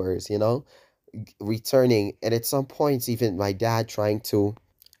hours, returning, and at some points even my dad trying to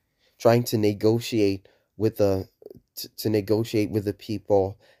negotiate with the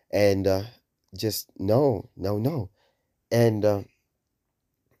people, and just no, no, no. And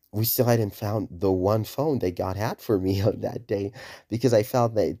we still hadn't found the one phone that God had for me on that day, because I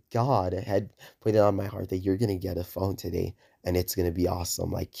felt that God had put it on my heart that you're gonna get a phone today, and it's gonna be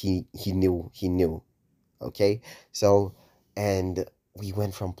awesome. Like he knew. Okay, so, and we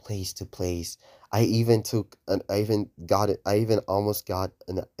went from place to place. I even almost got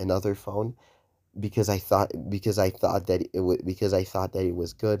another phone, because I thought that it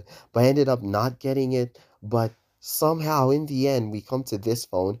was good, but I ended up not getting it. But somehow in the end, we come to this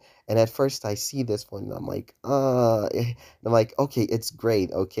phone, and at first I see this phone, and I'm like, and I'm like, okay, it's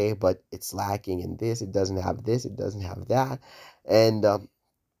great, okay, but it's lacking in this. It doesn't have this. It doesn't have that, and I'm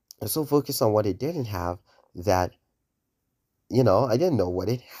so focused on what it didn't have that I didn't know what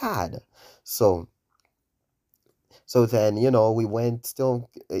it had. So then, we went still,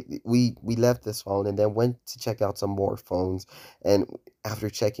 we left this phone and then went to check out some more phones. And after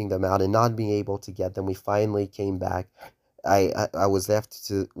checking them out and not being able to get them, we finally came back. I was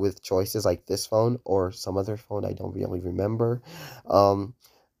left with choices like this phone or some other phone I don't really remember. Um,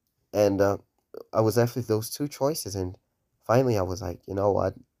 and I was left with those two choices, and finally I was like, you know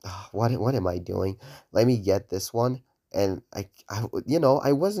what? What am I doing? Let me get this one. And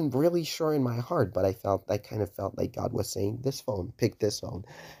I wasn't really sure in my heart, but I kind of felt like God was saying, this phone, pick this phone.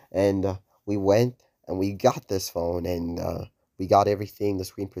 And we went and we got this phone, and we got everything, the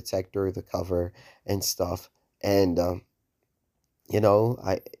screen protector, the cover, and stuff. And you know,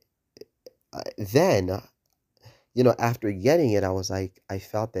 then after getting it, I was like, I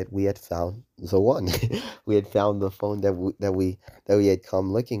felt that we had found the one. We had found the phone that we had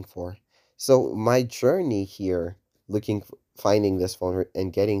come looking for. So my journey here, finding this phone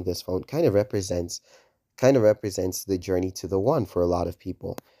and getting this phone, kind of represents the journey to the one for a lot of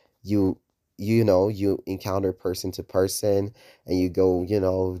people. You you encounter person to person, and you go,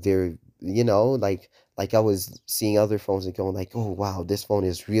 there, like I was seeing other phones and going like, oh wow, this phone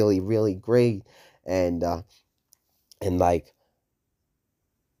is really, really great. And uh and uh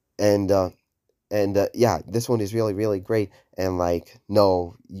and uh, yeah, this one is really, really great. And like,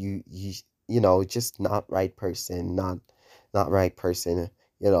 no, just not right person, not right person,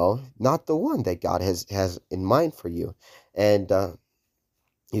 not the one that God has in mind for you. And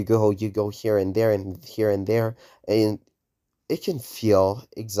you go here and there and here and there, and it can feel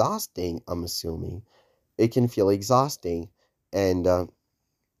exhausting, I'm assuming. It can feel exhausting. And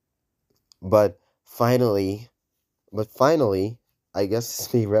but finally but finally, I guess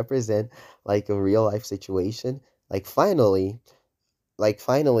this may represent like a real life situation. Like finally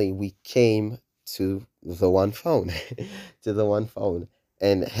we came to the one phone. To the one phone.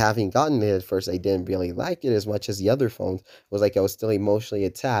 And having gotten it at first, I didn't really like it as much as the other phones. It was like I was still emotionally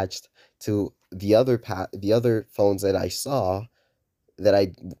attached to the other phones that I saw, that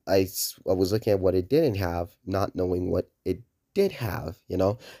I was looking at what it didn't have, not knowing what it did have.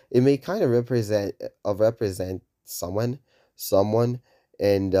 It may kind of represent someone,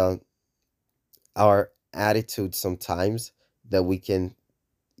 and our attitude sometimes, that we can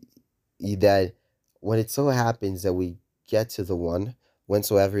that when it so happens that we get to the one,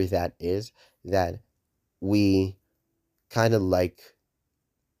 whensoever that is, that we kind of like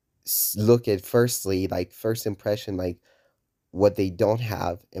look at, firstly, like first impression, like what they don't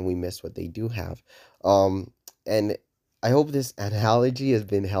have, and we miss what they do have. And I hope this analogy has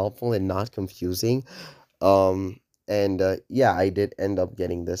been helpful and not confusing. And yeah, I did end up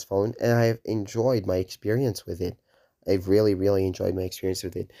getting this phone, and I've enjoyed my experience with it. I've really, really enjoyed my experience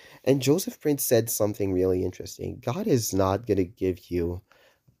with it. And Joseph Prince said something really interesting. God is not going to give you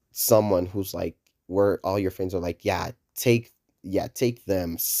someone who's like, where all your friends are like, take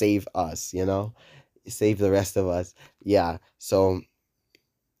them, save us, save the rest of us. Yeah. So,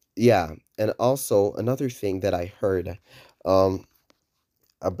 yeah. And also, another thing that I heard um,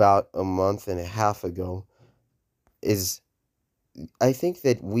 about a month and a half ago is, I think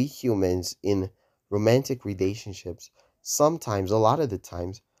that we humans in romantic relationships, sometimes, a lot of the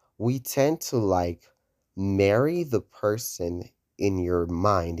times, we tend to like marry the person in your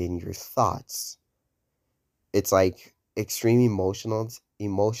mind, in your thoughts. It's like extreme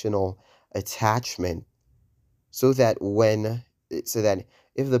emotional attachment, so that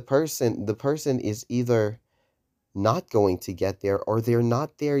if the person is either not going to get there, or they're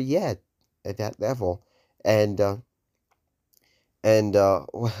not there yet at that level. And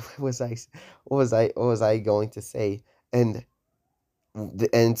what was I going to say? And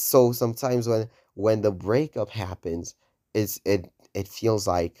so sometimes when the breakup happens, it feels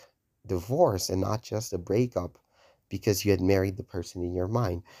like divorce and not just a breakup, because you had married the person in your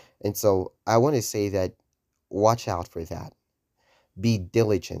mind. And so I want to say that, watch out for that. Be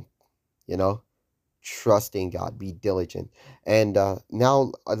diligent, you know, trusting God, be diligent. And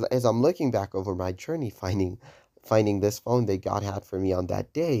now, as I'm looking back over my journey, finding this phone that God had for me on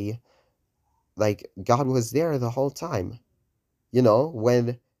that day, like God was there the whole time.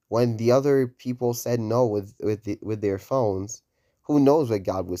 When the other people said no with their phones, who knows what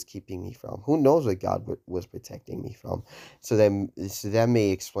God was keeping me from? Who knows what God was protecting me from? So that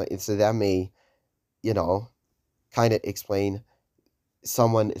may you know kind of explain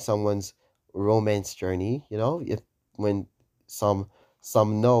someone's romance journey. If when some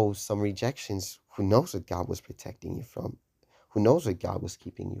some no's, some rejections, who knows what God was protecting you from? Who knows what God was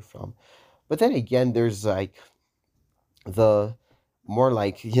keeping you from? But then again, there's like the more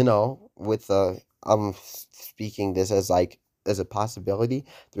like, with the I'm speaking this as like as a possibility.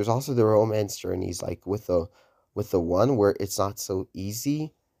 There's also the romance journeys, like with the one where it's not so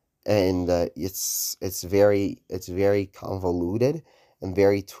easy, and it's very convoluted and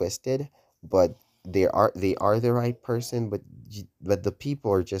very twisted. But they are the right person, but the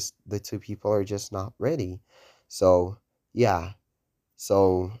two people are just not ready. So yeah.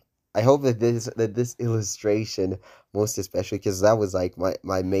 So I hope that this illustration, most especially, because that was like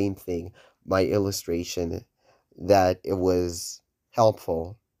my main thing, my illustration, that it was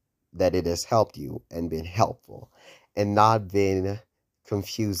helpful, that it has helped you and been helpful, and not been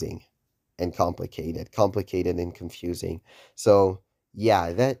confusing and complicated and confusing. So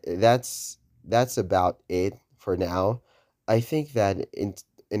yeah, that's about it for now. I think that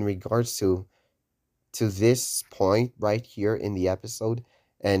in regards to this point right here in the episode,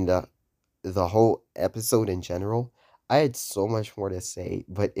 and the whole episode in general, I had so much more to say,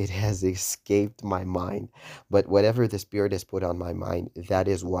 but it has escaped my mind. But whatever the Spirit has put on my mind, that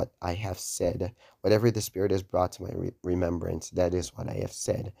is what I have said. Whatever the Spirit has brought to my remembrance, that is what I have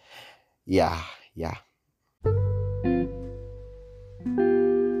said. Yeah, yeah.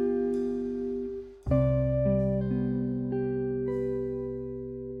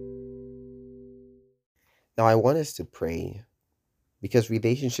 Now, I want us to pray because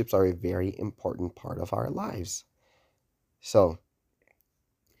relationships are a very important part of our lives. So,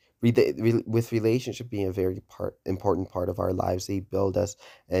 with relationship being a very important part of our lives, they build us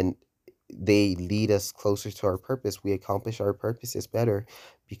and they lead us closer to our purpose. We accomplish our purposes better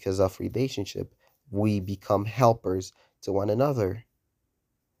because of relationship. We become helpers to one another.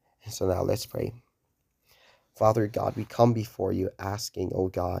 And so now let's pray. Father God, we come before you asking, oh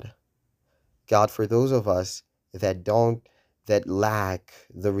God, God, for those of us that lack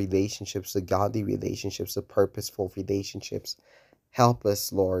the relationships, the godly relationships, the purposeful relationships, help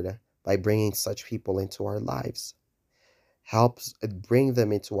us, Lord, by bringing such people into our lives. Bring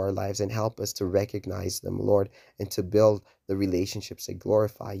them into our lives and help us to recognize them, Lord, and to build the relationships that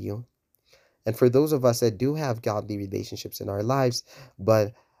glorify you. And for those of us that do have godly relationships in our lives,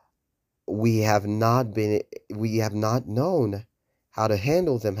 but we have not known how to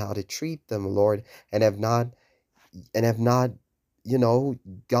handle them, how to treat them, Lord, and have not, you know,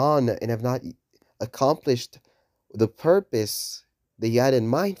 gone and have not accomplished the purpose that you had in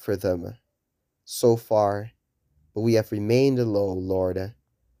mind for them so far, but we have remained low, Lord.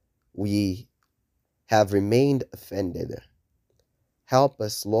 We have remained offended. Help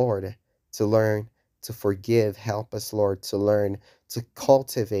us, Lord, to learn to forgive. Help us, Lord, to learn to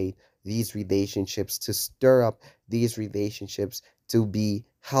cultivate these relationships, to stir up these relationships, to be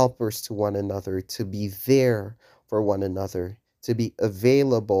helpers to one another, to be there for one another, to be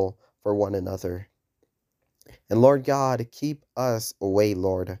available for one another. And Lord God, keep us away,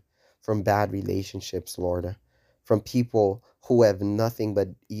 Lord, from bad relationships, Lord, from people who have nothing but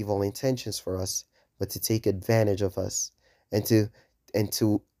evil intentions for us, but to take advantage of us and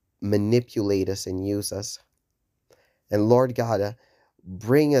to manipulate us and use us. And Lord God,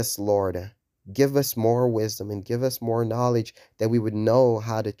 bring us, Lord, give us more wisdom and give us more knowledge that we would know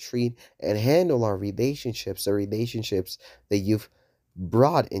how to treat and handle our relationships, the relationships that you've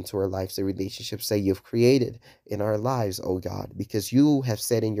brought into our lives, the relationships that you've created in our lives, oh God, because you have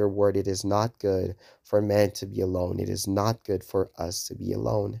said in your word, it is not good for man to be alone. It is not good for us to be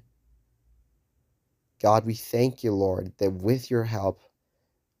alone. God, we thank you, Lord, that with your help,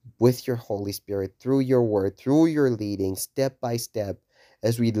 with your Holy Spirit, through your word, through your leading, step by step,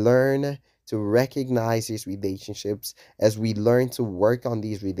 as we learn to recognize these relationships, as we learn to work on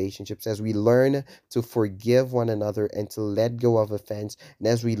these relationships, as we learn to forgive one another and to let go of offense, and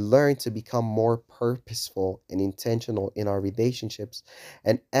as we learn to become more purposeful and intentional in our relationships,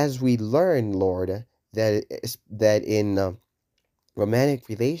 and as we learn, Lord, that in romantic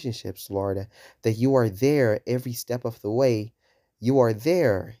relationships, Lord, that you are there every step of the way. You are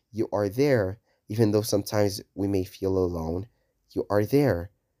there. You are there. Even though sometimes we may feel alone, you are there.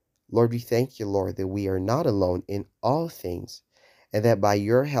 Lord, we thank you, Lord, that we are not alone in all things, and that by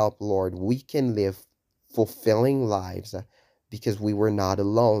your help, Lord, we can live fulfilling lives because we were not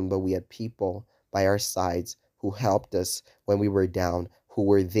alone, but we had people by our sides who helped us when we were down, who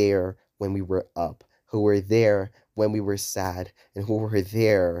were there when we were up, who were there when we were sad, and who were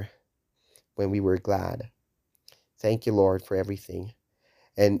there when we were glad. Thank you, Lord, for everything.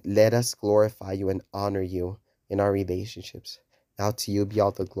 And let us glorify you and honor you in our relationships. Now to you be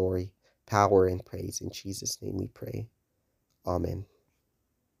all the glory, power, and praise. In Jesus' name we pray. Amen.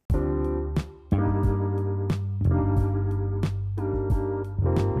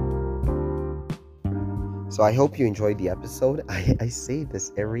 So I hope you enjoyed the episode. I say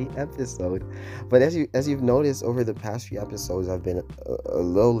this every episode, but as you've noticed over the past few episodes, I've been a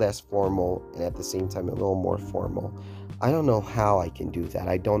little less formal and at the same time a little more formal. I don't know how I can do that.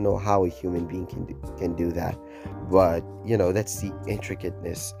 I don't know how a human being can do that, but that's the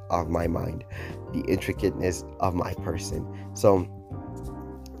intricateness of my mind, the intricateness of my person. So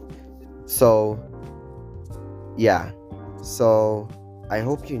yeah, so I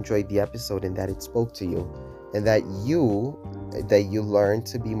hope you enjoyed the episode and that it spoke to you, and that you learn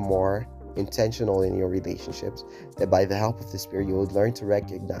to be more intentional in your relationships, that by the help of the Spirit you would learn to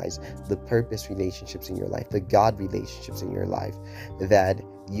recognize the purpose relationships in your life, the God relationships in your life, that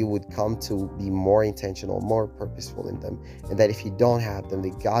you would come to be more intentional, more purposeful in them, and that if you don't have them,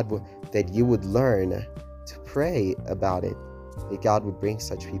 that you would learn to pray about it, that God would bring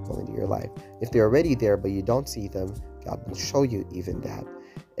such people into your life. If they're already there but you don't see them, God will show you even that.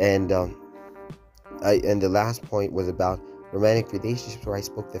 And the last point was about romantic relationships, where I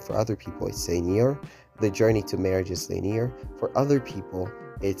spoke that for other people it's linear. The journey to marriage is linear. For other people,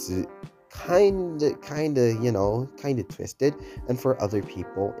 it's kind of twisted, and for other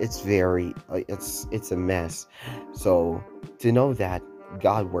people, it's very it's a mess. So to know that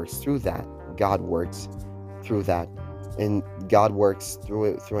God works through that, God works through that, and God works through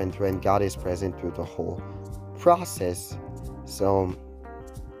it, through and through, and God is present through the whole process. So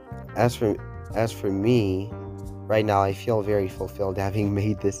as for me, right now I feel very fulfilled having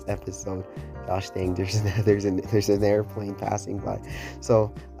made this episode. Gosh dang, there's an airplane passing by.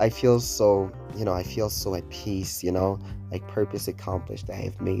 So I feel so at peace, like purpose accomplished. I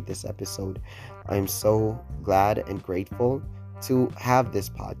have made this episode. I'm so glad and grateful to have this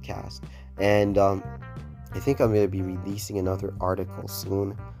podcast. And I think I'm going to be releasing another article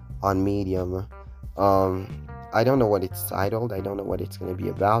soon on Medium. I don't know what it's titled. I don't know what it's going to be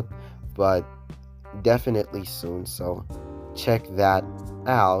about, but definitely soon. So check that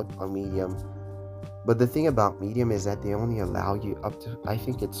out on Medium. But the thing about Medium is that they only allow you up to, I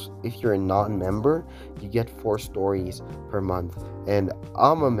think it's, if you're a non-member, you get 4 stories per month. And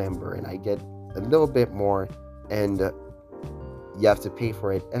I'm a member and I get a little bit more, and you have to pay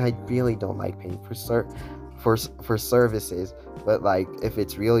for it. And I really don't like paying for services, but like if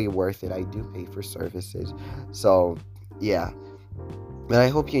it's really worth it, I do pay for services. So yeah. And I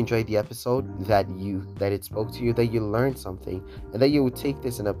hope you enjoyed the episode, that it spoke to you, that you learned something, and that you would take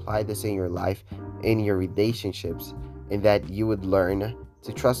this and apply this in your life, in your relationships, and that you would learn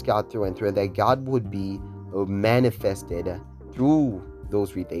to trust God through and through, and that God would be manifested through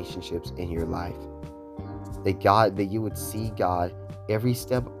those relationships in your life. That you would see God every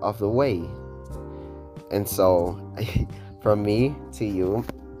step of the way. And so, from me to you,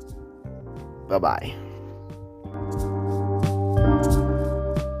 bye-bye.